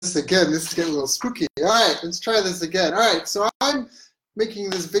this again. This is getting a little spooky. All right, let's try this again. All right, so I'm making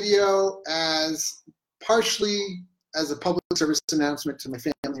this video as partially as a public service announcement to my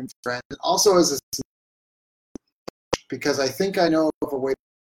family and friends, and also as a, because I think I know of a way,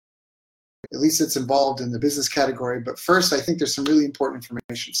 at least it's involved in the business category. But first, I think there's some really important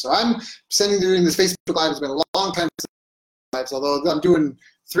information. So I'm doing this Facebook Live. It's been a long time since lives, although I'm doing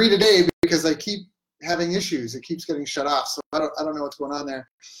 3 today because I keep having issues. It keeps getting shut off. So I don't know what's going on there.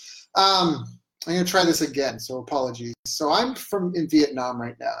 I'm going to try this again, so apologies. So I'm in Vietnam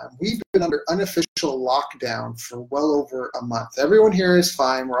right now. We've been under unofficial lockdown for well over a month. Everyone here is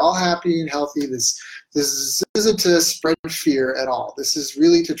fine. We're all happy and healthy. This isn't to spread fear at all. This is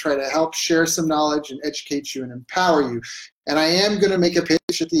really to try to help share some knowledge and educate you and empower you. And I am going to make a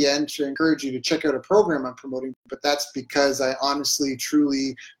pitch at the end to encourage you to check out a program I'm promoting, but that's because I honestly,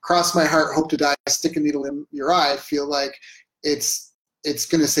 truly, cross my heart, hope to die, stick a needle in your eye, feel like it's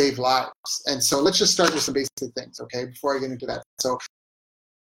going to save lives. And so let's just start with some basic things, okay, before I get into that. So,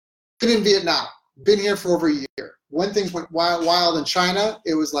 been in Vietnam, been here for over a year. When things went wild in China,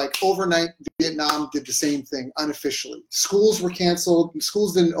 it was like overnight, Vietnam did the same thing unofficially. Schools were canceled,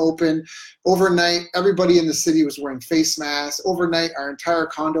 schools didn't open. Overnight, everybody in the city was wearing face masks. Overnight, our entire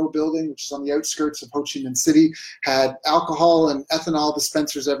condo building, which is on the outskirts of Ho Chi Minh City, had alcohol and ethanol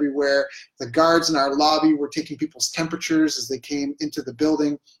dispensers everywhere. The guards in our lobby were taking people's temperatures as they came into the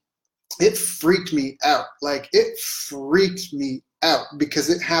building. It freaked me out. Like, it freaked me out because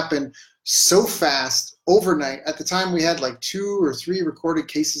it happened so fast overnight. At the time, we had like 2 or 3 recorded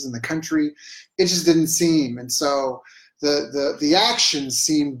cases in the country. It just didn't seem, and so the actions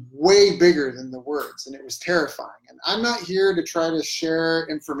seemed way bigger than the words, and it was terrifying. And I'm not here to try to share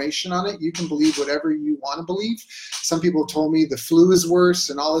information on it. You can believe whatever you want to believe. Some people told me the flu is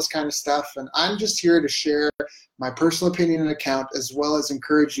worse and all this kind of stuff, and I'm just here to share my personal opinion and account, as well as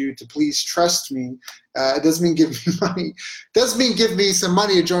encourage you to please trust me. It doesn't mean give me money. It doesn't mean give me some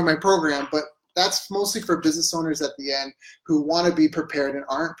money to join my program, but that's mostly for business owners at the end who want to be prepared and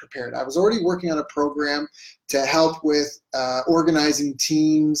aren't prepared. I was already working on a program to help with organizing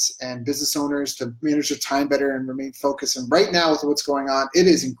teams and business owners to manage their time better and remain focused. And right now, with what's going on, it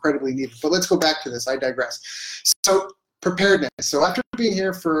is incredibly needed. But let's go back to this. I digress. So, preparedness. So after being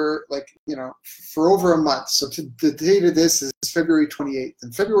here for for over a month, so the date of this is February 28th,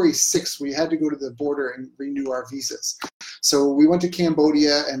 and February 6th we had to go to the border and renew our visas. So we went to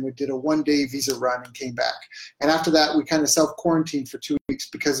Cambodia and we did a 1-day visa run and came back. And after that, we kind of self-quarantined for 2 weeks,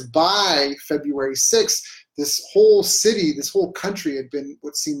 because by February 6th, this whole city, this whole country had been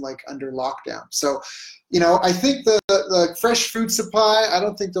what seemed like under lockdown. So, I think the fresh food supply, I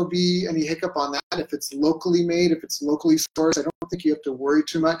don't think there'll be any hiccup on that. If it's locally made, if it's locally sourced, I don't think you have to worry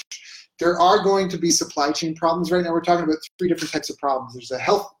too much. There are going to be supply chain problems. Right now we're talking about 3 different types of problems. There's a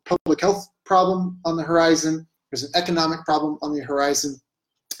public health problem on the horizon, there's an economic problem on the horizon,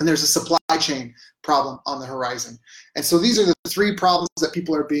 and there's a supply chain problem on the horizon. And so these are the 3 problems that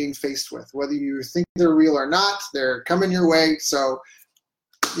people are being faced with. Whether you think they're real or not, they're coming your way. So,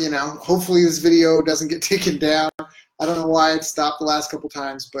 hopefully this video doesn't get taken down. I don't know why it stopped the last couple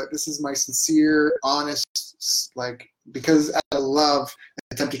times, but this is my sincere, honest, because I love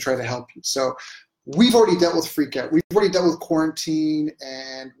and attempt to try to help you. So we've already dealt with freak out. We've already dealt with quarantine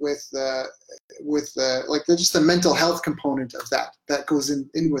and with just the mental health component of that goes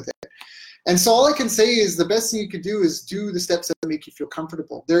in with it. And so all I can say is the best thing you could do is do the steps that make you feel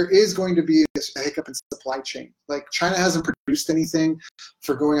comfortable. There is going to be a hiccup in supply chain. Like, China hasn't produced anything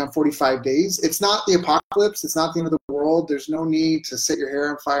for going on 45 days. It's not the apocalypse. It's not the end of the world. There's no need to set your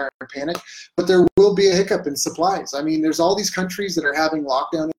hair on fire and panic. But there will be a hiccup in supplies. I mean, there's all these countries that are having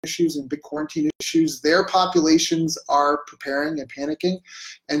lockdown issues and big quarantine issues. Their populations are preparing and panicking.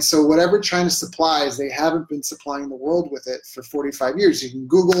 And so whatever China supplies, they haven't been supplying the world with it for 45 years. You can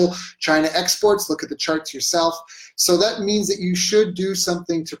Google China exports, look at the charts yourself. So that means that you should do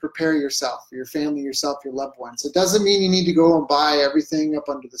something to prepare yourself, your family, yourself, your loved ones. It doesn't mean you need to go and buy everything up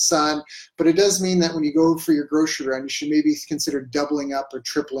under the sun, but it does mean that when you go for your grocery run, you should maybe consider doubling up or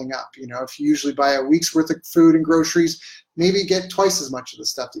tripling up. If you usually buy a week's worth of food and groceries, maybe get twice as much of the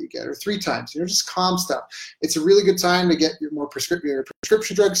stuff that you get, or 3 times, just calm stuff. It's a really good time to get your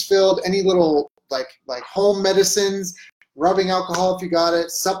prescription drugs filled, any little like home medicines, rubbing alcohol if you got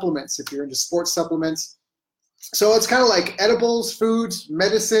it, supplements if you're into sports supplements. So it's kind of like edibles, foods,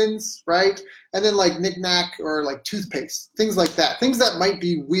 medicines, right? And then like knick-knack or like toothpaste, things like that. Things that might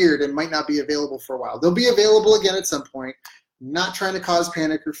be weird and might not be available for a while. They'll be available again at some point. Not trying to cause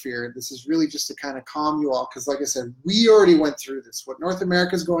panic or fear. This is really just to kind of calm you all, because like I said, we already went through this. What North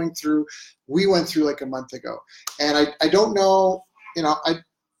America is going through, we went through like a month ago. And I don't know,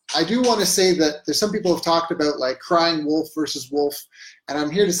 I do want to say that there's some people have talked about like crying wolf versus wolf, and I'm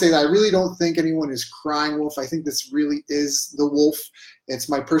here to say that I really don't think anyone is crying wolf. I think this really is the wolf. It's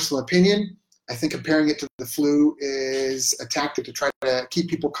my personal opinion. I think comparing it to the flu is a tactic to try to keep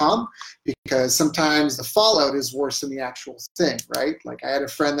people calm, because sometimes the fallout is worse than the actual thing, right? Like I had a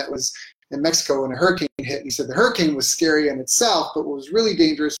friend that was in Mexico when a hurricane hit, and he said the hurricane was scary in itself, but what was really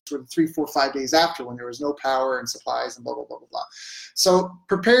dangerous were the 3, 4, 5 days after, when there was no power and supplies and blah, blah, blah, blah, blah. So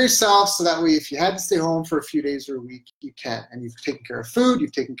prepare yourself so that way if you had to stay home for a few days or a week, you can. And you've taken care of food,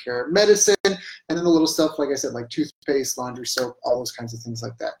 you've taken care of medicine, and then the little stuff, like I said, like toothpaste, laundry soap, all those kinds of things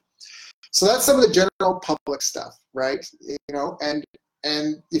like that. So that's some of the general public stuff, right? You know, and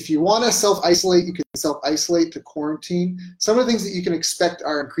if you want to self-isolate, you can self-isolate to quarantine. Some of the things that you can expect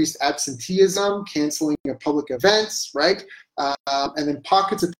are increased absenteeism, canceling of public events, right? And then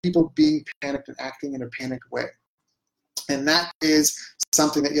pockets of people being panicked and acting in a panicked way. And that is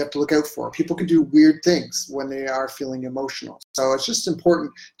something that you have to look out for. People can do weird things when they are feeling emotional. So it's just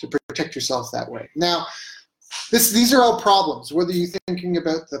important to protect yourself that way. Now, these are all problems, whether you're thinking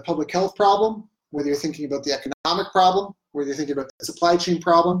about the public health problem, whether you're thinking about the economic problem, whether you're thinking about the supply chain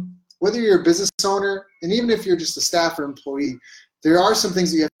problem, whether you're a business owner, and even if you're just a staff or employee, there are some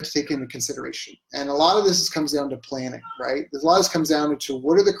things that you have to take into consideration. And a lot of this comes down to planning, right? A lot of this comes down to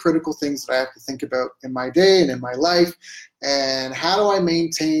what are the critical things that I have to think about in my day and in my life, and how do I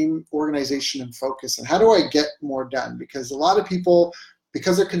maintain organization and focus, and how do I get more done? Because a lot of people,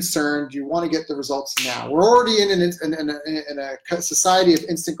 because they're concerned, you want to get the results now. We're already in a society of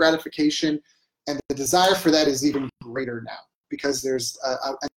instant gratification, and the desire for that is even greater now, because there's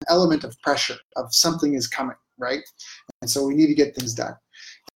an element of pressure of something is coming, right? And so we need to get things done.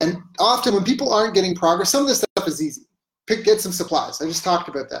 And often when people aren't getting progress, some of this stuff is easy. Get some supplies. I just talked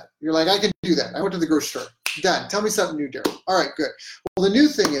about that. You're like, I can do that. I went to the grocery store. Done. Tell me something new, Daryl. All right, good. Well, the new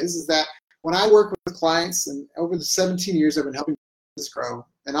thing is that when I work with clients, and over the 17 years I've been helping business grow,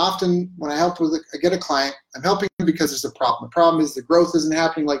 and often when I get a client, I'm helping them because there's a problem. The problem is the growth isn't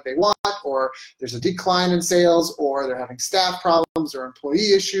happening like they want, or there's a decline in sales, or they're having staff problems or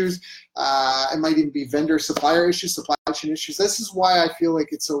employee issues. It might even be vendor supplier issues, supply chain issues. This is why I feel like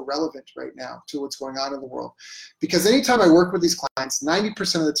it's so relevant right now to what's going on in the world. Because anytime I work with these clients,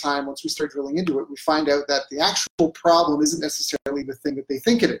 90% of the time, once we start drilling into it, we find out that the actual problem isn't necessarily the thing that they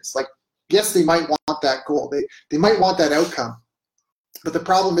think it is. Like, yes, they might want that goal. They might want that outcome. But the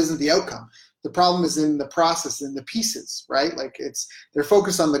problem isn't the outcome. The problem is in the process, in the pieces, right? Like they're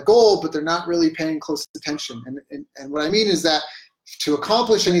focused on the goal, but they're not really paying close attention. And what I mean is that to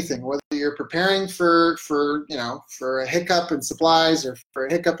accomplish anything, whether you're preparing for a hiccup in supplies or for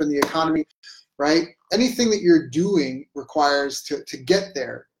a hiccup in the economy, right? Anything that you're doing requires to get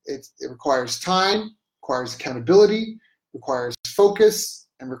there. It requires time, requires accountability, requires focus,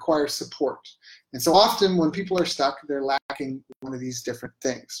 and requires support. And so often when people are stuck, they're lacking one of these different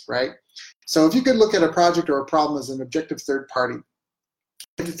things, right? So if you could look at a project or a problem as an objective third party, you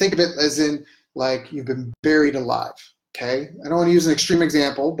have to think of it as in like you've been buried alive, okay? I don't want to use an extreme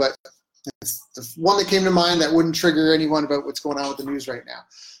example, but it's the one that came to mind that wouldn't trigger anyone about what's going on with the news right now.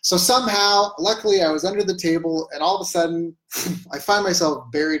 So somehow, luckily, I was under the table, and all of a sudden, I find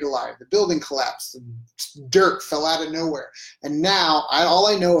myself buried alive. The building collapsed, and dirt fell out of nowhere. And now, all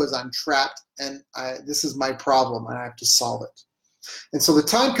I know is I'm trapped, and this is my problem, and I have to solve it. And so the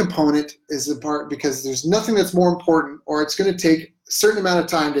time component is important because there's nothing that's more important, or it's going to take a certain amount of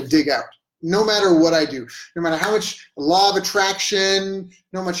time to dig out. No matter what I do, no matter how much law of attraction,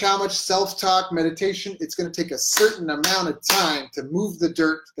 no matter how much self-talk, meditation, it's going to take a certain amount of time to move the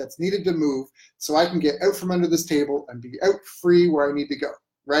dirt that's needed to move so I can get out from under this table and be out free where I need to go,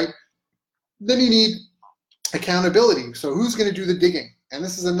 right? Then you need accountability. So who's going to do the digging? And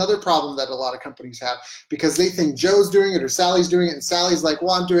this is another problem that a lot of companies have because they think Joe's doing it or Sally's doing it, and Sally's like,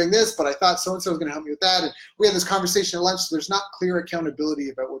 well, I'm doing this, but I thought so-and-so was going to help me with that. And we had this conversation at lunch, so there's not clear accountability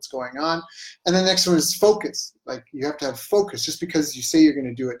about what's going on. And the next one is focus. Like, you have to have focus. Just because you say you're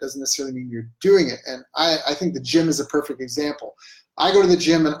going to do it doesn't necessarily mean you're doing it. And I think the gym is a perfect example. I go to the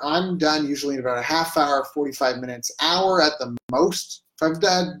gym, and I'm done usually in about a half hour, 45 minutes, hour at the most. If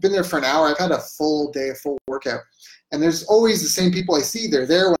I've been there for an hour, I've had a full day, a full workout. And there's always the same people I see. They're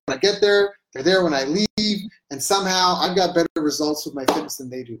there when I get there. They're there when I leave. And somehow I've got better results with my fitness than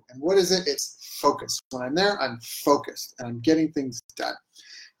they do. And what is it? It's focus. When I'm there, I'm focused and I'm getting things done.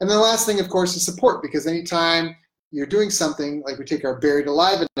 And the last thing, of course, is support. Because anytime you're doing something, like we take our buried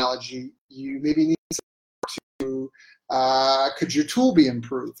alive analogy, you maybe need support to, could your tool be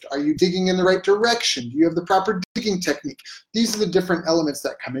improved? Are you digging in the right direction? Do you have the proper digging technique? These are the different elements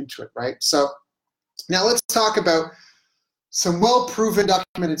that come into it, right? So now let's talk about some well-proven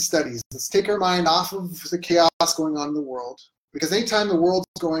documented studies. Let's take our mind off of the chaos going on in the world, because anytime the world's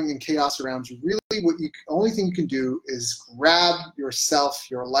going in chaos around you, really only thing you can do is grab yourself,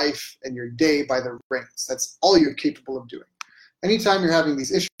 your life, and your day by the reins. That's all you're capable of doing. Anytime you're having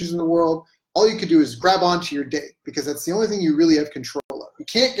these issues in the world, all you can do is grab onto your day, because that's the only thing you really have control of. You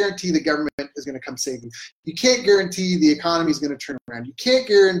can't guarantee the government is going to come save you. You can't guarantee the economy is going to turn around. You can't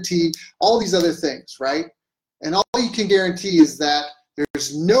guarantee all these other things, right? And all you can guarantee is that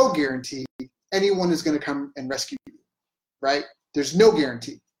there's no guarantee anyone is going to come and rescue you, right? There's no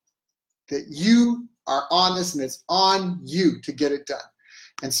guarantee that you are on this, and it's on you to get it done.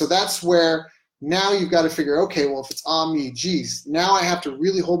 And so that's where now you've got to figure, okay, well, if it's on me, geez, now I have to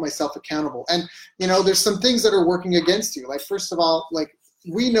really hold myself accountable. And, you know, there's some things that are working against you. Like, first of all, like,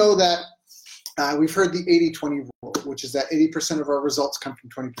 we know that we've heard the 80-20 rule, which is that 80% of our results come from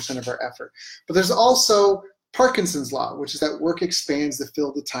 20% of our effort. But there's also Parkinson's law, which is that work expands to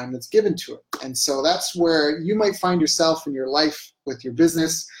fill the time that's given to it. And so that's where you might find yourself in your life with your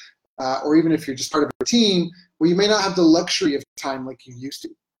business, or even if you're just part of a team, where you may not have the luxury of time like you used to,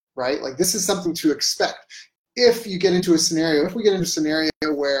 right? Like, this is something to expect. If you get into a scenario, if we get into a scenario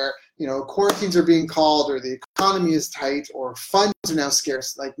where, you know, quarantines are being called, or the economy is tight, or funds are now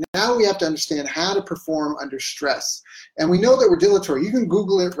scarce, like, now we have to understand how to perform under stress. And we know that we're dilatory. You can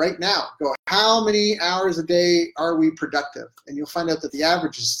Google it right now. Go, how many hours a day are we productive? And you'll find out that the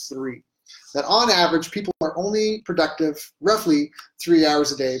average is 3. That on average, people are only productive roughly 3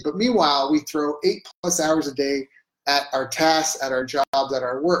 hours a day. But meanwhile, we throw 8+ hours a day at our tasks, at our jobs, at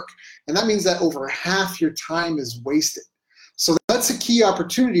our work. And that means that over half your time is wasted. So that's a key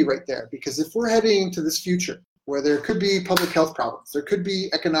opportunity right there, because if we're heading into this future where there could be public health problems, there could be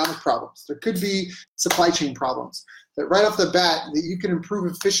economic problems, there could be supply chain problems, that right off the bat, that you can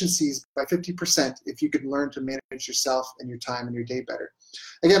improve efficiencies by 50% if you could learn to manage yourself and your time and your day better.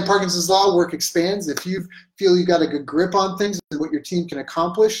 Again, Parkinson's law, work expands. If you feel you've got a good grip on things and what your team can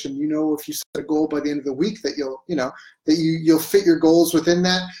accomplish, and you know if you set a goal by the end of the week that you'll fit your goals within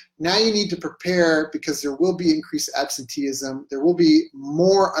that, now you need to prepare, because there will be increased absenteeism. There will be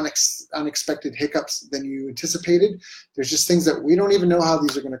more unexpected hiccups than you anticipated. There's just things that we don't even know how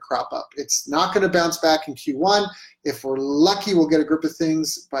these are going to crop up. It's not going to bounce back in Q1. If we're lucky, we'll get a grip of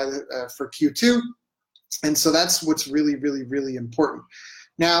things for Q2. And so that's what's really, really, really important.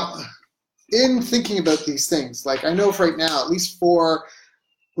 Now, in thinking about these things, like, I know for right now, at least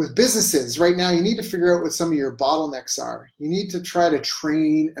with businesses, right now, you need to figure out what some of your bottlenecks are. You need to try to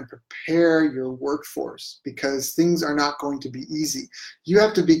train and prepare your workforce, because things are not going to be easy. You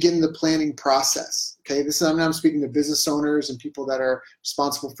have to begin the planning process. Okay, I'm speaking to business owners and people that are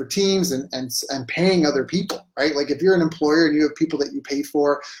responsible for teams and paying other people, right? Like, if you're an employer and you have people that you pay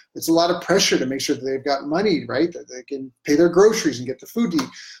for, it's a lot of pressure to make sure that they've got money, right? That they can pay their groceries and get the food to eat.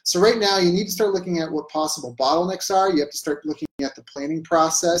 So right now, you need to start looking at what possible bottlenecks are. You have to start looking at the planning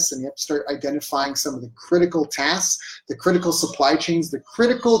process, and you have to start identifying some of the critical tasks, the critical supply chains, the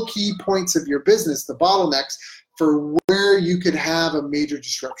critical key points of your business, the bottlenecks, for where you could have a major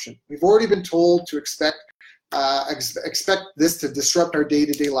disruption. We've already been told to expect this to disrupt our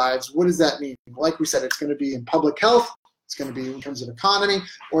day-to-day lives. What does that mean? Like we said, it's going to be in public health, it's going to be in terms of economy,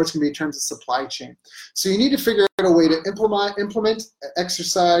 or it's going to be in terms of supply chain. So you need to figure out a way to implement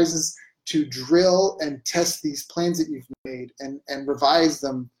exercises to drill and test these plans that you've made and revise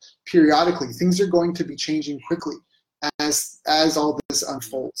them periodically. Things are going to be changing quickly as all this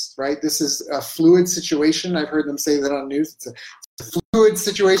unfolds, right? This is a fluid situation. I've heard them say that on news. It's a fluid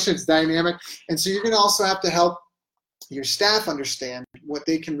situation. It's dynamic. And so you're going to also have to help your staff understand what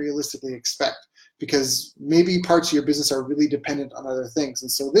they can realistically expect, because maybe parts of your business are really dependent on other things.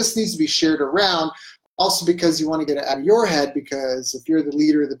 And so this needs to be shared around, also because you want to get it out of your head, because if you're the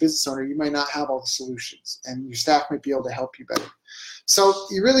leader, the business owner, you might not have all the solutions, and your staff might be able to help you better. So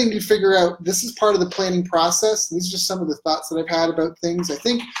you really need to figure out, this is part of the planning process. These are just some of the thoughts that I've had about things. I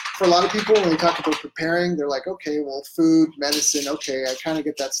think for a lot of people, when they talk about preparing, they're like, okay, well, food, medicine, okay, I kind of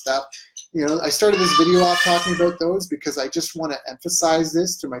get that stuff. You know, I started this video off talking about those because I just want to emphasize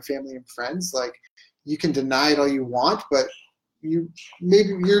this to my family and friends. Like, you can deny it all you want, but you're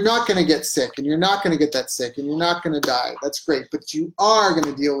not going to get sick, and you're not going to get that sick, and you're not going to die. That's great, but you are going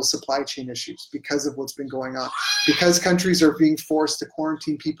to deal with supply chain issues because of what's been going on. Because countries are being forced to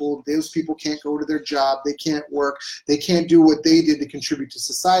quarantine people, those people can't go to their job, they can't work, they can't do what they did to contribute to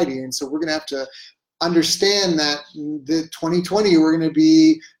society. And so we're going to have to understand that the 2020 we're going to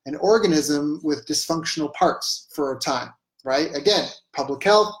be an organism with dysfunctional parts for a time, right? Again, public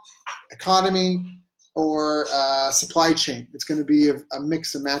health, economy, or supply chain. It's going to be a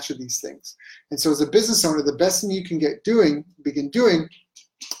mix and match of these things. And so as a business owner, the best thing you can begin doing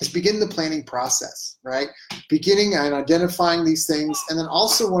is begin the planning process, right? Beginning and identifying these things. And then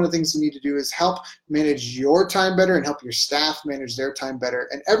also one of the things you need to do is help manage your time better and help your staff manage their time better.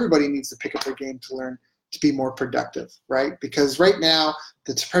 And everybody needs to pick up their game to learn to be more productive, right? Because right now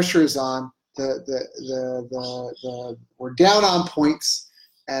the pressure is on, we're down on points,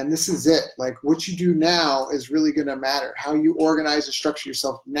 and this is it. Like, what you do now is really going to matter. How you organize and structure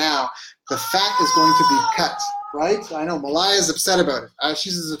yourself now. The fat is going to be cut, right? I know Malaya is upset about it.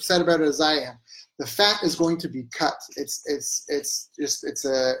 She's as upset about it as I am. The fat is going to be cut. It's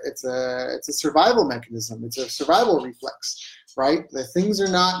a survival mechanism. It's a survival reflex, right? The things are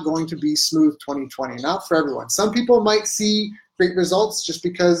not going to be smooth 2020, not for everyone. Some people might see great results just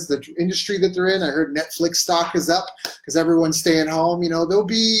because the industry that they're in. I heard Netflix stock is up because everyone's staying home. You know, there'll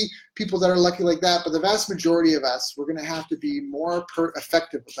be people that are lucky like that, but the vast majority of us, we're going to have to be more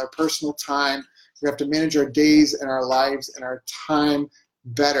effective with our personal time. We have to manage our days and our lives and our time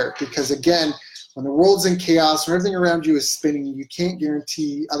better, because again, when the world's in chaos, when everything around you is spinning, you can't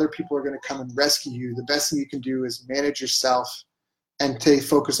guarantee other people are going to come and rescue you. The best thing you can do is manage yourself and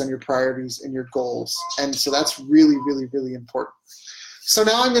focus on your priorities and your goals. And so that's really, really, really important. So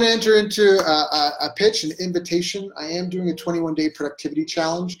now I'm going to enter into a pitch, an invitation. I am doing a 21-day productivity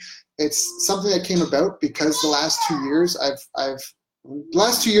challenge. It's something that came about because the last 2 years I've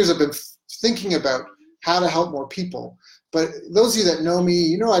been thinking about how to help more people. But those of you that know me,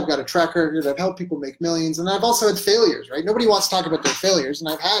 you know I've got a track record. I've helped people make millions, and I've also had failures, right? Nobody wants to talk about their failures,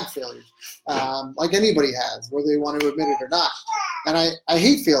 and I've had failures, like anybody has, whether they want to admit it or not. And I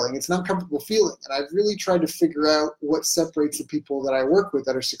hate failing. It's an uncomfortable feeling, and I've really tried to figure out what separates the people that I work with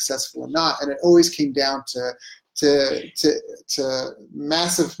that are successful and not. And it always came down to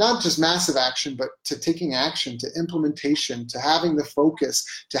massive, not just massive action, but to taking action, to implementation, to having the focus,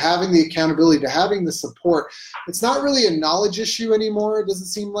 to having the accountability, to having the support. It's not really a knowledge issue anymore. It doesn't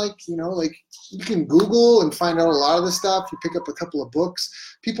seem like, you know, like you can Google and find out a lot of the stuff. You pick up a couple of books.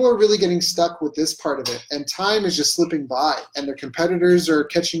 People are really getting stuck with this part of it, and time is just slipping by, and their competitors are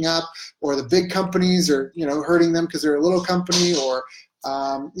catching up, or the big companies are, you know, hurting them because they're a little company, or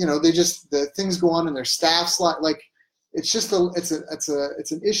you know, the things go on in their staffs. Like, it's just it's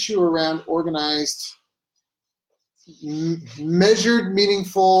an issue around organized, measured,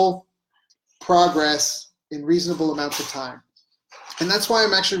 meaningful progress in reasonable amounts of time. And that's why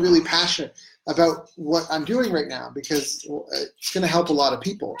I'm actually really passionate about what I'm doing right now, because it's going to help a lot of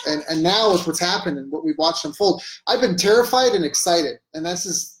people. And now with what's happened and what we've watched unfold, I've been terrified and excited. And this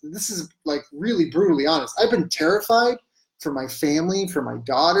is like really brutally honest. I've been terrified for my family, for my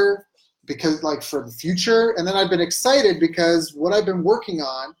daughter, because like for the future. And then I've been excited because what I've been working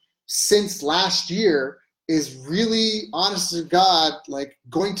on since last year is really, honest to God, like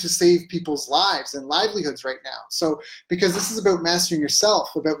going to save people's lives and livelihoods right now. So, because this is about mastering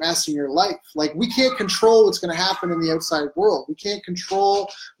yourself, about mastering your life. Like, we can't control what's going to happen in the outside world. We can't control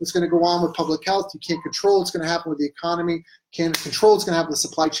what's going to go on with public health. You can't control what's going to happen with the economy. Can't control what's going to happen with the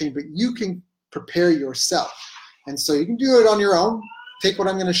supply chain, but you can prepare yourself. And so you can do it on your own. Take what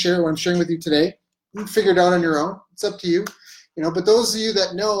I'm going to share, what I'm sharing with you today. You can figure it out on your own. It's up to you. You know, but those of you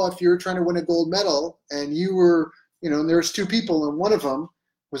that know, if you were trying to win a gold medal and you were, you know, and there's two people and one of them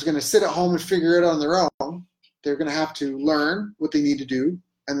was going to sit at home and figure it out on their own, they're going to have to learn what they need to do,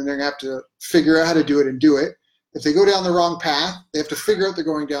 and then they're going to have to figure out how to do it and do it. If they go down the wrong path, they have to figure out they're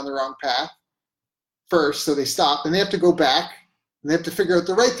going down the wrong path first, so they stop, and they have to go back, and they have to figure out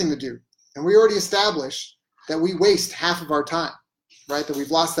the right thing to do. And we already established that we waste half of our time, right? That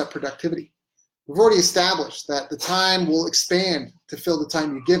we've lost that productivity. We've already established that the time will expand to fill the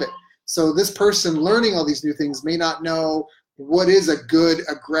time you give it. So this person learning all these new things may not know what is a good,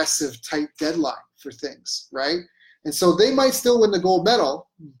 aggressive, tight deadline for things, right? And so they might still win the gold medal,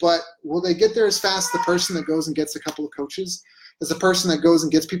 but will they get there as fast as the person that goes and gets a couple of coaches? As the person that goes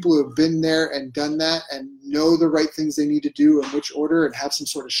and gets people who have been there and done that and know the right things they need to do in which order and have some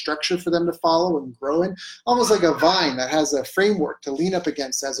sort of structure for them to follow and grow in, almost like a vine that has a framework to lean up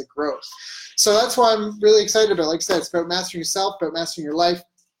against as it grows. So that's why I'm really excited about it. Like I said, it's about mastering yourself, about mastering your life.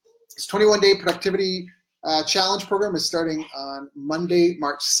 This 21-day productivity challenge program is starting on Monday,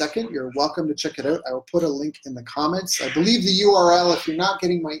 March 2nd. You're welcome to check it out. I will put a link in the comments. I believe the URL, if you're not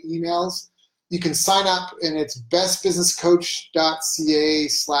getting my emails, you can sign up, and it's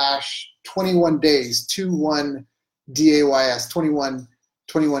bestbusinesscoach.ca/21 days, 21 DAYS, 21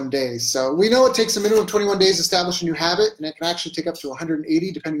 days. So we know it takes a minimum of 21 days to establish a new habit, and it can actually take up to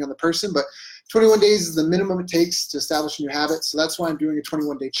 180 depending on the person, but 21 days is the minimum it takes to establish a new habit. So that's why I'm doing a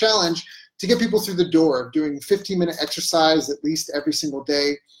 21-day challenge to get people through the door of doing 15-minute exercise at least every single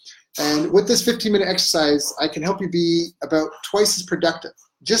day. And with this 15-minute exercise, I can help you be about twice as productive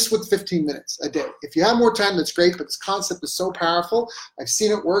just with 15 minutes a day. If you have more time, that's great, but this concept is so powerful. I've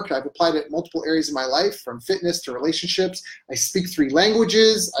seen it work. I've applied it in multiple areas of my life, from fitness to relationships. I speak 3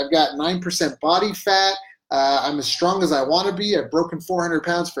 languages. I've got 9% body fat. I'm as strong as I want to be. I've broken 400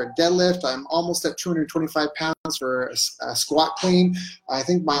 pounds for a deadlift. I'm almost at 225 pounds for a squat clean. I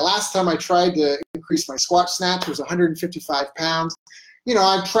think my last time I tried to increase my squat snatch was 155 pounds. You know,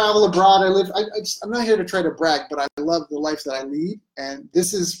 I travel abroad. I'm not here to try to brag, but I love the life that I lead. And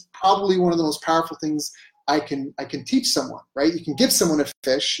this is probably one of the most powerful things I can teach someone, right? You can give someone a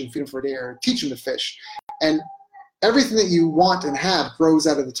fish and feed them for a day, or teach them to fish. And everything that you want and have grows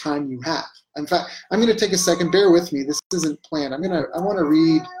out of the time you have. In fact, I'm going to take a second. Bear with me. This isn't planned. I want to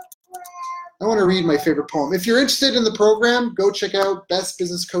read my favorite poem. If you're interested in the program, go check out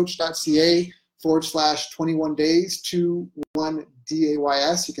bestbusinesscoach.ca/21 days, 21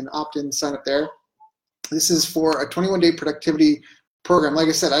 DAYS. You can opt in and sign up there. This is for a 21-day productivity program. Like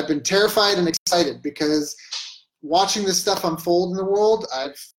I said, I've been terrified and excited because watching this stuff unfold in the world,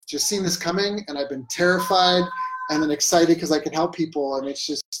 I've just seen this coming, and I've been terrified and then excited because I can help people. And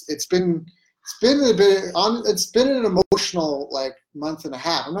it's been an emotional month and a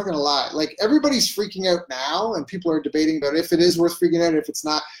half. I'm not gonna lie. Like, everybody's freaking out now, and people are debating about if it is worth freaking out, if it's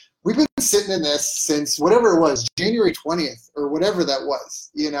not. We've been sitting in this since whatever it was, January 20th or whatever that was,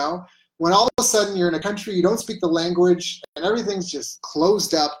 you know, when all of a sudden you're in a country, you don't speak the language, and everything's just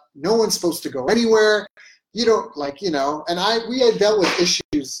closed up. No one's supposed to go anywhere. You don't, and we had dealt with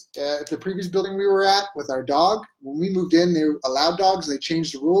issues at the previous building we were at with our dog. When we moved in, they allowed dogs, and they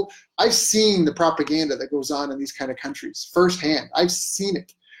changed the rule. I've seen the propaganda that goes on in these kind of countries firsthand. I've seen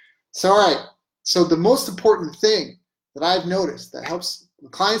it. So, all right. So the most important thing that I've noticed that helps the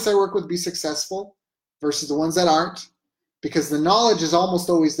clients I work with be successful versus the ones that aren't, because the knowledge is almost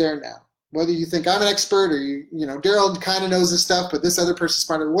always there now. Whether you think I'm an expert, or you know, Daryl kind of knows this stuff, but this other person's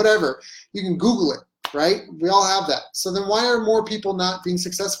smarter, whatever, you can Google it. Right? We all have that. So then why are more people not being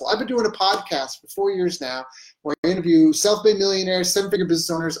successful? I've been doing a podcast for 4 years now where I interview self-made millionaires, 7-figure business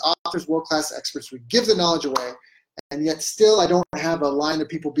owners, authors, world-class experts. We give the knowledge away, and yet still I don't have a line of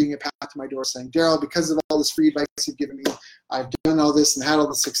people beating a path to my door saying, Daryl, because of all this free advice you've given me, I've done all this and had all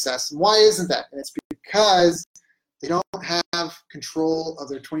the success. And why isn't that? And it's because they don't have control of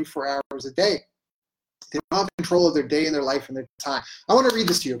their 24 hours a day. They don't have control of their day and their life and their time. I want to read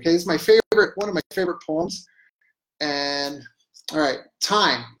this to you, okay? It's one of my favorite poems. And, all right,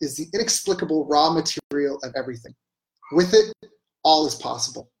 time is the inexplicable raw material of everything. With it, all is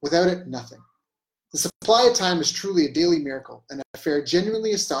possible. Without it, nothing. The supply of time is truly a daily miracle, an affair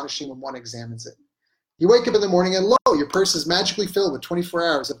genuinely astonishing when one examines it. You wake up in the morning and lo, your purse is magically filled with 24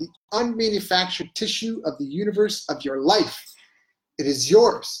 hours of the unmanufactured tissue of the universe of your life. It is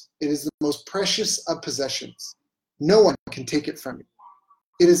yours. It is the most precious of possessions. No one can take it from you.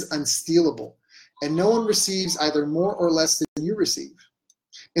 It is unstealable, and no one receives either more or less than you receive.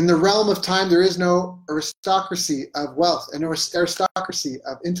 In the realm of time, there is no aristocracy of wealth and no aristocracy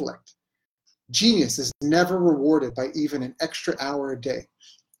of intellect. Genius is never rewarded by even an extra hour a day.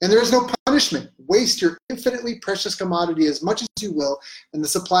 And there is no punishment. Waste your infinitely precious commodity as much as you will, and the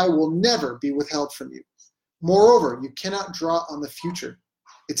supply will never be withheld from you. Moreover, you cannot draw on the future.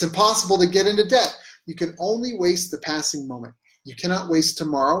 It's impossible to get into debt. You can only waste the passing moment. You cannot waste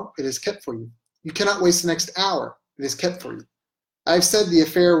tomorrow. It is kept for you. You cannot waste the next hour. It is kept for you. I've said the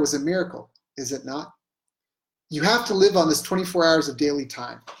affair was a miracle, is it not? You have to live on this 24 hours of daily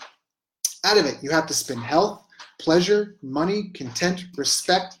time. Out of it, you have to spend health, pleasure, money, content,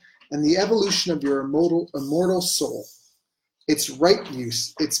 respect, and the evolution of your immortal soul. Its right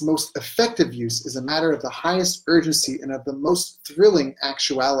use, its most effective use, is a matter of the highest urgency and of the most thrilling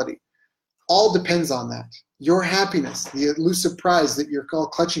actuality. All depends on that. Your happiness, the elusive prize that you're all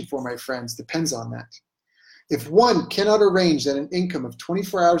clutching for, my friends, depends on that. If one cannot arrange that an income of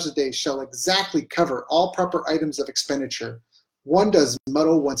 24 hours a day shall exactly cover all proper items of expenditure, one does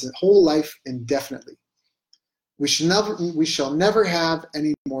muddle one's whole life indefinitely. We shall never have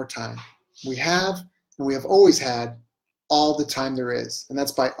any more time. We have, and we have always had, all the time there is. And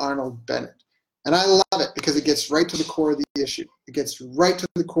that's by Arnold Bennett. And I love it because it gets right to the core of the issue. It gets right to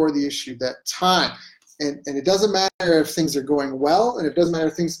the core of the issue, that time. And it doesn't matter if things are going well, and it doesn't matter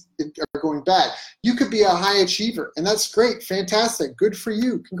if things are going bad. You could be a high achiever, and that's great, fantastic, good for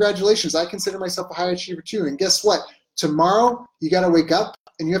you, congratulations. I consider myself a high achiever too. And guess what? Tomorrow, you got to wake up,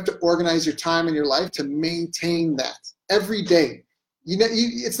 and you have to organize your time in your life to maintain that every day.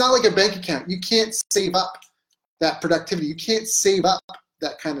 It's not like a bank account. You can't save up that productivity. You can't save up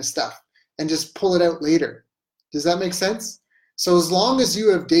that kind of stuff. and just pull it out later. Does that make sense? So as long as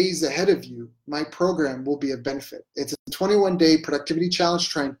you have days ahead of you, my program will be a benefit. It's a 21-day productivity challenge.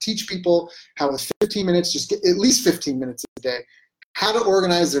 Try and teach people how with 15 minutes, just get at least 15 minutes a day, how to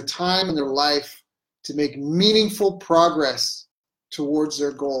organize their time and their life to make meaningful progress towards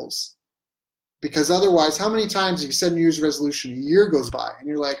their goals. Because otherwise, how many times have you said New Year's resolution, a year goes by, and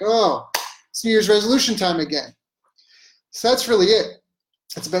you're like, oh, it's New Year's resolution time again. So that's really it.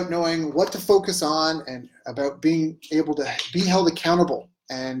 It's about knowing what to focus on and about being able to be held accountable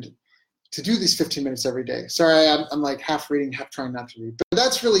and to do these 15 minutes every day. Sorry, I'm like half reading, half trying not to read. But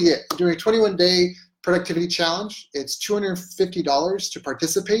that's really it. I'm doing a 21-day productivity challenge. It's $250 to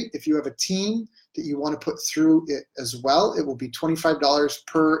participate. If you have a team that you want to put through it as well, it will be $25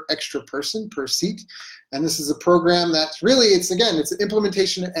 per extra person per seat. And this is a program that's really, it's an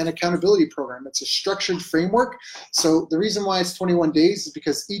implementation and accountability program. It's a structured framework. So the reason why it's 21 days is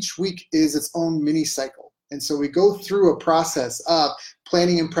because each week is its own mini cycle. And so we go through a process of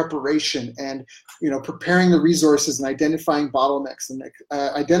planning and preparation and preparing the resources and identifying bottlenecks and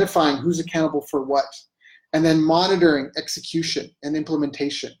identifying who's accountable for what, and then monitoring execution and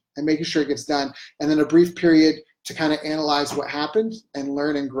implementation and making sure it gets done, and then a brief period to kind of analyze what happened and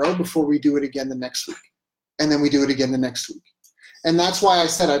learn and grow before we do it again the next week. And then we do it again the next week. And that's why I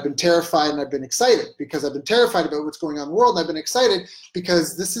said I've been terrified and I've been excited, because I've been terrified about what's going on in the world, and I've been excited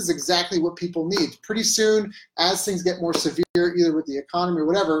because this is exactly what people need. Pretty soon, as things get more severe, either with the economy or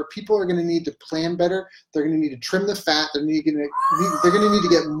whatever, people are going to need to plan better. They're going to need to trim the fat. They're going to need to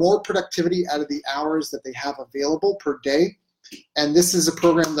get more productivity out of the hours that they have available per day. And this is a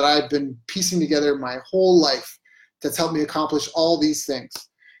program that I've been piecing together my whole life that's helped me accomplish all these things.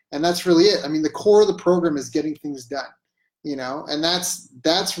 And that's really it. I mean, the core of the program is getting things done, and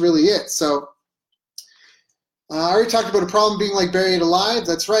that's really it. So I already talked about a problem being like buried alive.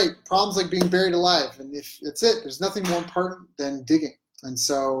 That's right. Problems like being buried alive. And if that's it, there's nothing more important than digging. And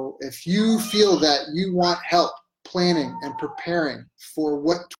so if you feel that you want help planning and preparing for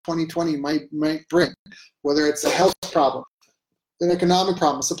what 2020 might bring, whether it's a health problem, an economic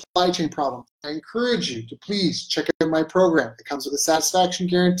problem, a supply chain problem, I encourage you to please check out my program. It comes with a satisfaction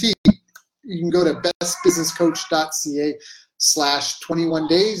guarantee. You can go to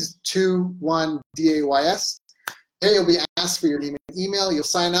bestbusinesscoach.ca/21days, 21days. There you'll be asked for your name and email. You'll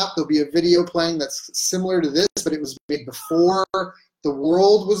sign up. There'll be a video playing that's similar to this, but it was made before the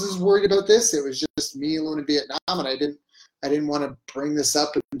world was as worried about this. It was just me alone in Vietnam, and I didn't want to bring this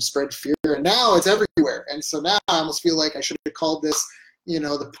up and spread fear. And now it's everywhere. And so now I almost feel like I should have called this,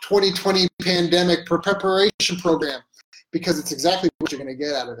 the 2020 pandemic preparation program, because it's exactly what you're going to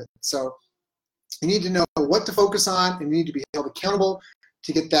get out of it. So you need to know what to focus on, and you need to be held accountable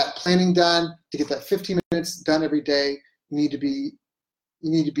to get that planning done, to get that 15 minutes done every day. You need to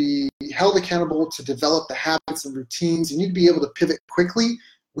be held accountable to develop the habits and routines. You need to be able to pivot quickly.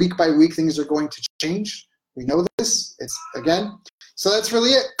 Week by week, things are going to change. We know this. So that's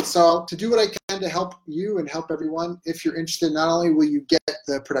really it. So to do what I can to help you and help everyone, if you're interested, not only will you get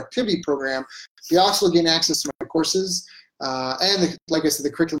the productivity program, you also gain access to my courses and, like I said,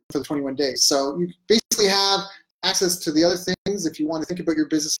 the curriculum for the 21 days. So you basically have access to the other things. If you want to think about your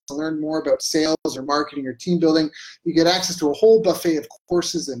business and learn more about sales or marketing or team building, you get access to a whole buffet of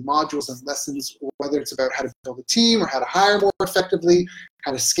courses and modules and lessons, whether it's about how to build a team or how to hire more effectively,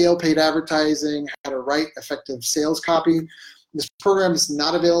 how to scale paid advertising, how to write effective sales copy. This program is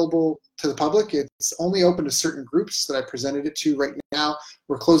not available to the public. It's only open to certain groups that I presented it to right now.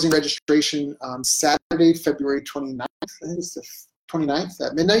 We're closing registration on Saturday, February 29th. I think it's the 29th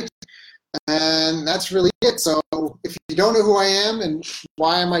at midnight. And that's really it. So if you don't know who I am and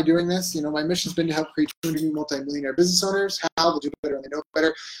why am I doing this, my mission has been to help create 200 new multi-millionaire business owners, how they'll do better and they know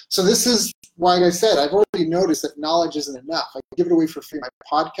better. So this is why, like I said, I've already noticed that knowledge isn't enough. I give it away for free. My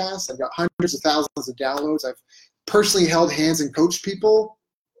podcast, I've got hundreds of thousands of downloads. I've personally held hands and coached people,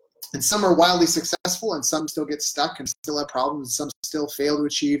 and some are wildly successful, and some still get stuck and still have problems, and some still fail to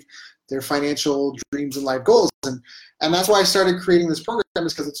achieve their financial dreams and life goals. And that's why I started creating this program,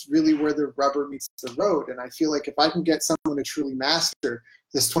 is because it's really where the rubber meets the road. And I feel like if I can get someone to truly master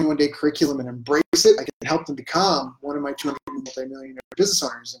this 21-day curriculum and embrace it, I can help them become one of my 200 multi-millionaire business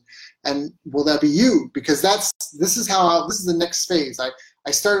owners. And will that be you? Because this is the next phase.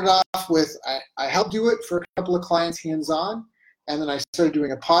 I started off with, I helped do it for a couple of clients hands-on, and then I started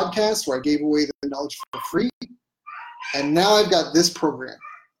doing a podcast where I gave away the knowledge for free. And now I've got this program.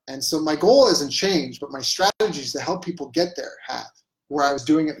 And so my goal hasn't changed, but my strategies to help people get there have, where I was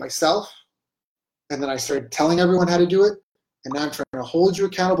doing it myself, and then I started telling everyone how to do it, And now I'm trying to hold you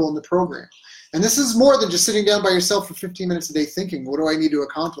accountable in the program. And this is more than just sitting down by yourself for 15 minutes a day thinking, what do I need to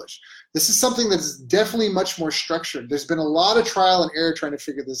accomplish? This is something that's definitely much more structured. There's been a lot of trial and error trying to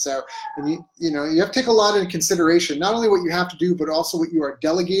figure this out. And you have to take a lot into consideration, not only what you have to do, but also what you are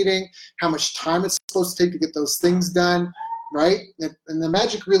delegating, how much time it's supposed to take to get those things done, right? And the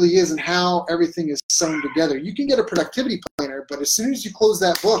magic really is in how everything is sewn together. You can get a productivity planner, but as soon as you close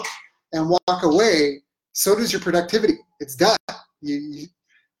that book and walk away, so does your productivity. It's done.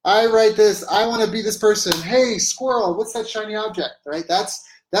 I write this, I want to be this person. Hey, squirrel, what's that shiny object, right? That's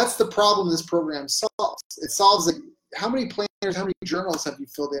the problem this program solves. It solves like, how many planners, how many journals have you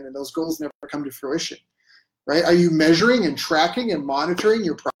filled in and those goals never come to fruition, right? Are you measuring and tracking and monitoring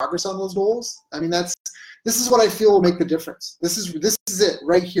your progress on those goals? I mean, this is what I feel will make the difference. This is it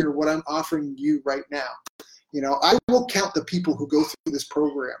right here, what I'm offering you right now. I will count the people who go through this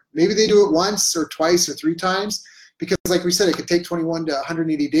program. Maybe they do it once or twice or 3 times, because like we said, it could take 21 to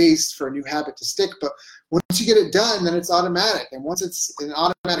 180 days for a new habit to stick. But once you get it done, then it's automatic. And once it's an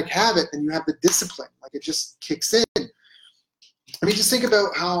automatic habit, then you have the discipline. Like it just kicks in. I mean, just think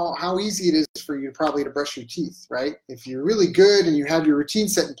about how easy it is for you probably to brush your teeth, right? If you're really good and you have your routine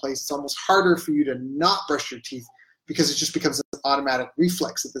set in place, it's almost harder for you to not brush your teeth because it just becomes an automatic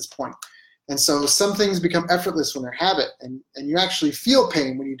reflex at this point. And so some things become effortless when they're habit, and you actually feel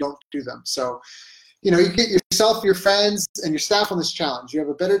pain when you don't do them. So, you get yourself, your friends, and your staff on this challenge. You have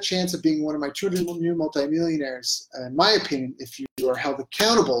a better chance of being one of my 200 new multimillionaires, in my opinion, if you are held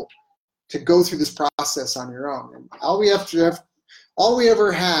accountable to go through this process on your own. And all we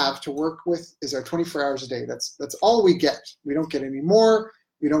ever have to work with is our 24 hours a day. That's all we get. We don't get any more.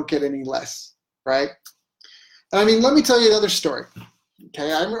 We don't get any less, right? And I mean, let me tell you another story.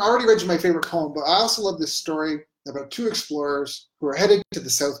 Okay, I already read you my favorite poem, but I also love this story about 2 explorers who are headed to the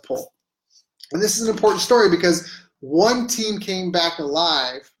South Pole. And this is an important story because one team came back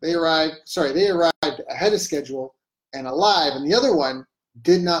alive. They arrived ahead of schedule and alive, and the other one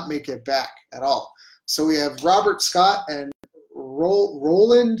did not make it back at all. So we have Robert Scott and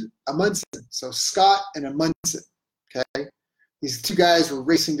Roland Amundsen. So Scott and Amundsen, okay? These 2 guys were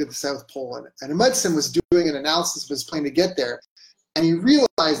racing to the South Pole, and Amundsen was doing an analysis of his plane to get there, and he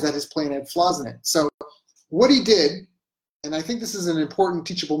realized that his plane had flaws in it. So what he did, and I think this is an important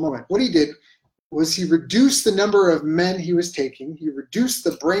teachable moment, what he did was he reduced the number of men he was taking, he reduced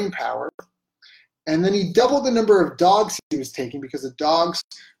the brain power, and then he doubled the number of dogs he was taking because the dogs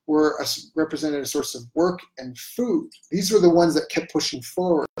represented a source of work and food. These were the ones that kept pushing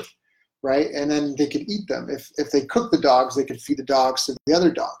forward, right? And then they could eat them. If they cooked the dogs, they could feed the dogs to the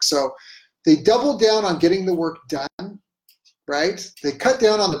other dogs. So they doubled down on getting the work done, right? They cut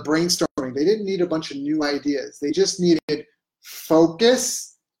down on the brainstorming. They didn't need a bunch of new ideas. They just needed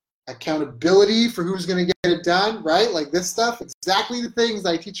focus, accountability for who's going to get it done, right? Like this stuff, exactly the things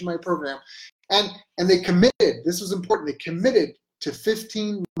I teach in my program. And they committed, this was important, they committed to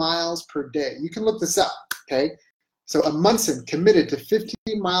 15 miles per day. You can look this up, okay? So Amundsen committed to 15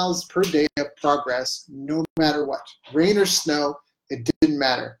 miles per day of progress, no matter what. Rain or snow, it didn't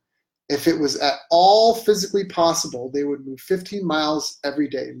matter. If it was at all physically possible, they would move 15 miles every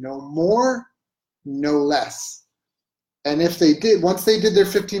day. No more, no less. And if they did, once they did their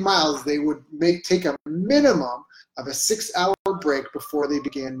 15 miles, they would take a minimum of a 6-hour break before they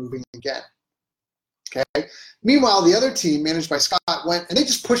began moving again. Okay. Meanwhile, the other team, managed by Scott, went and they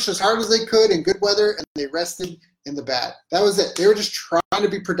just pushed as hard as they could in good weather, and they rested in the bad. That was it. They were just trying to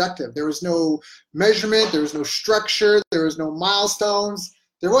be productive. There was no measurement. There was no structure. There was no milestones.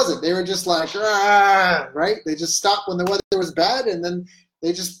 There wasn't. They were just like, right? They just stopped when the weather was bad, and then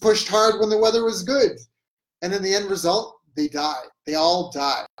they just pushed hard when the weather was good. And in the end result, they died. They all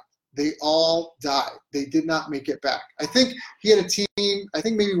died. They all died. They did not make it back. I think he had a team, I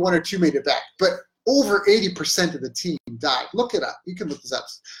think maybe 1 or 2 made it back, but over 80% of the team died. Look it up. You can look this up.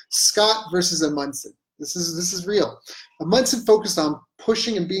 Scott versus Amundsen. This is real. Amundsen focused on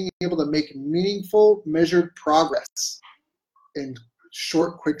pushing and being able to make meaningful, measured progress in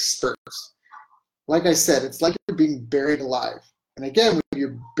short, quick spurts. Like I said, it's like you're being buried alive. And again, when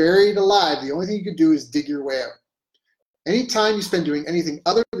you're buried alive, the only thing you can do is dig your way out. Any time you spend doing anything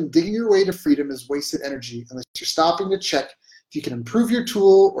other than digging your way to freedom is wasted energy unless you're stopping to check if you can improve your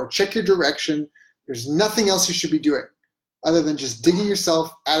tool or check your direction. There's nothing else you should be doing other than just digging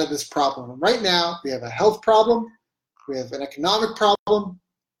yourself out of this problem. And right now, we have a health problem, we have an economic problem,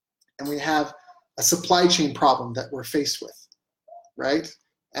 and we have a supply chain problem that we're faced with, right?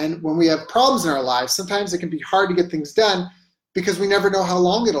 And when we have problems in our lives, sometimes it can be hard to get things done because we never know how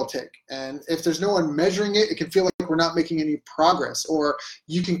long it'll take. And if there's no one measuring it, it can feel like we're not making any progress. Or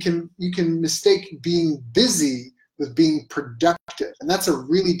you can mistake being busy with being productive. And that's a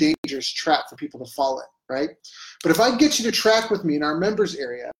really dangerous trap for people to fall in, right? But if I get you to track with me in our members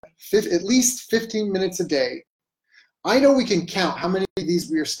area, at least 15 minutes a day, I know we can count how many of these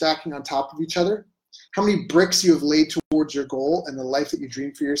we are stacking on top of each other, how many bricks you have laid towards your goal and the life that you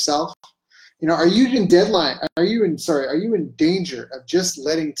dream for yourself. You know, are you in danger of just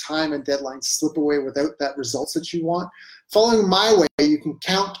letting time and deadlines slip away without that results that you want? Following my way, you can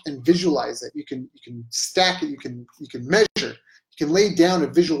count and visualize it. You can stack it. You can measure. You can lay down a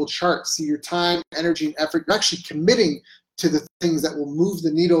visual chart. See your time, energy, and effort. You're actually committing to the things that will move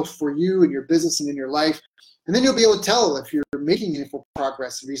the needle for you and your business and in your life. And then you'll be able to tell if you're making meaningful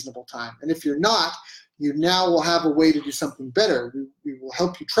progress in reasonable time. And if you're not, you now will have a way to do something better. We will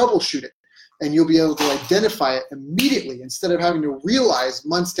help you troubleshoot it. And you'll be able to identify it immediately instead of having to realize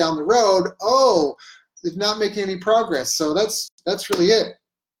months down the road, oh, they're not making any progress. So that's really it.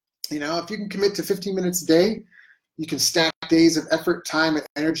 You know, if you can commit to 15 minutes a day, you can stack days of effort, time, and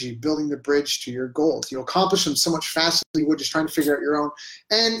energy building the bridge to your goals. You'll accomplish them so much faster than you would just trying to figure out your own.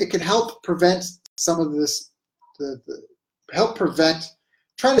 And it can help prevent some of this,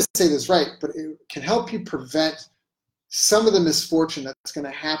 trying to say this right, but it can help you prevent some of the misfortune that's going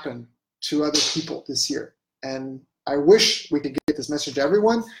to happen to other people this year. And I wish we could get this message to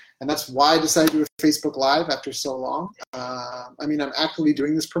everyone, and that's why I decided to do a Facebook Live after so long. I mean, I'm actively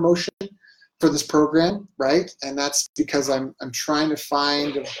doing this promotion for this program, right? And that's because I'm trying to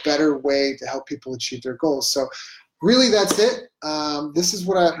find a better way to help people achieve their goals. So really, that's it. This is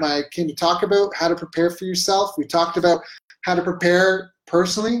what I came to talk about, how to prepare for yourself. We talked about how to prepare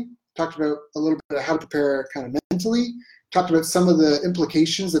personally, talked about a little bit of how to prepare kind of mentally, talked about some of the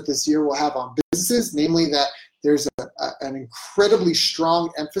implications that this year will have on businesses, namely that there's an incredibly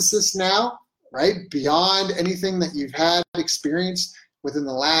strong emphasis now, right, beyond anything that you've had experienced within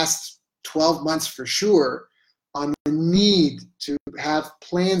the last 12 months for sure, on the need to have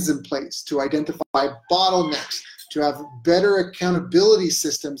plans in place, to identify bottlenecks, to have better accountability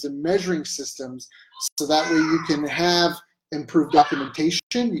systems and measuring systems, so that way you can have improved documentation,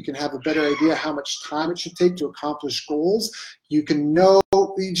 you can have a better idea how much time it should take to accomplish goals. You can know,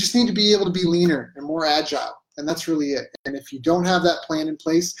 you just need to be able to be leaner and more agile, and that's really it. And if you don't have that plan in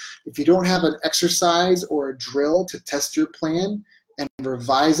place, if you don't have an exercise or a drill to test your plan and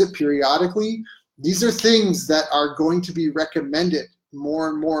revise it periodically, these are things that are going to be recommended more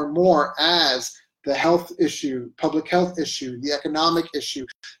and more and more as the health issue, public health issue, the economic issue,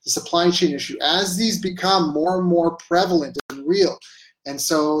 the supply chain issue, as these become more and more prevalent and real. And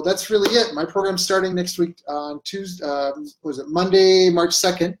so that's really it. My program's starting next week on Tuesday, Monday, March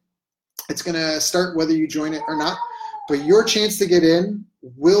 2nd. It's gonna start whether you join it or not, but your chance to get in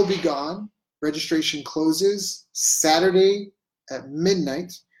will be gone. Registration closes Saturday at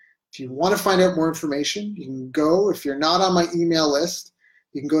midnight. If you wanna find out more information, you can go, if you're not on my email list,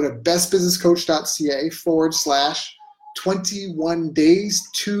 you can go to bestbusinesscoach.ca/21 days,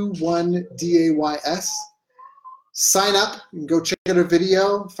 21 days. Sign up, you can go check out a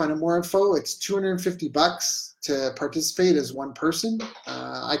video, find out more info. It's $250 to participate as one person.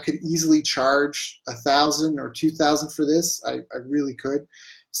 I could easily charge $1,000 or $2,000 for this. I really could.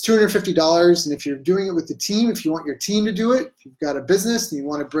 It's $250, and if you're doing it with the team, if you want your team to do it, if you've got a business and you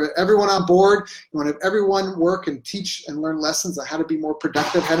want to bring everyone on board, you want to have everyone work and teach and learn lessons on how to be more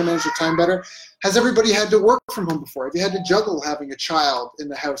productive, how to manage your time better. Has everybody had to work from home before? Have you had to juggle having a child in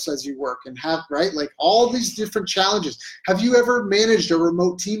the house as you work and have, right, like all these different challenges? Have you ever managed a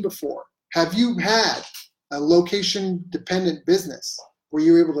remote team before? Have you had a location-dependent business where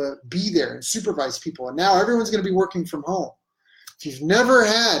you're able to be there and supervise people, and now everyone's going to be working from home? If you've never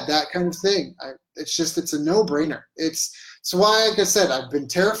had that kind of thing, it's a no-brainer. So why, like I said, I've been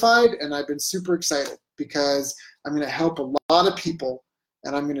terrified and I've been super excited because I'm going to help a lot of people,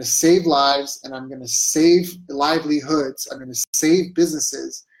 and I'm going to save lives, and I'm going to save livelihoods. I'm going to save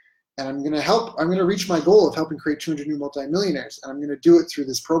businesses, and I'm going to reach my goal of helping create 200 new multimillionaires, and I'm going to do it through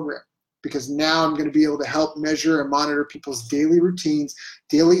this program, because now I'm going to be able to help measure and monitor people's daily routines,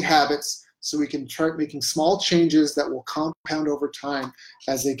 daily habits, so we can start making small changes that will compound over time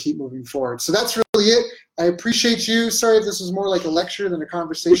as they keep moving forward. So that's really it. I appreciate you. Sorry if this was more like a lecture than a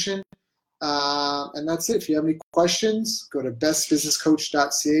conversation. And that's it. If you have any questions, go to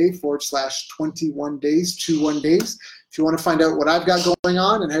bestbusinesscoach.ca/21 days, 21 days. If you want to find out what I've got going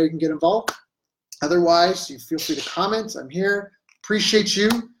on and how you can get involved. Otherwise, you feel free to comment. I'm here. Appreciate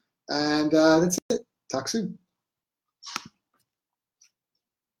you. And that's it. Talk soon.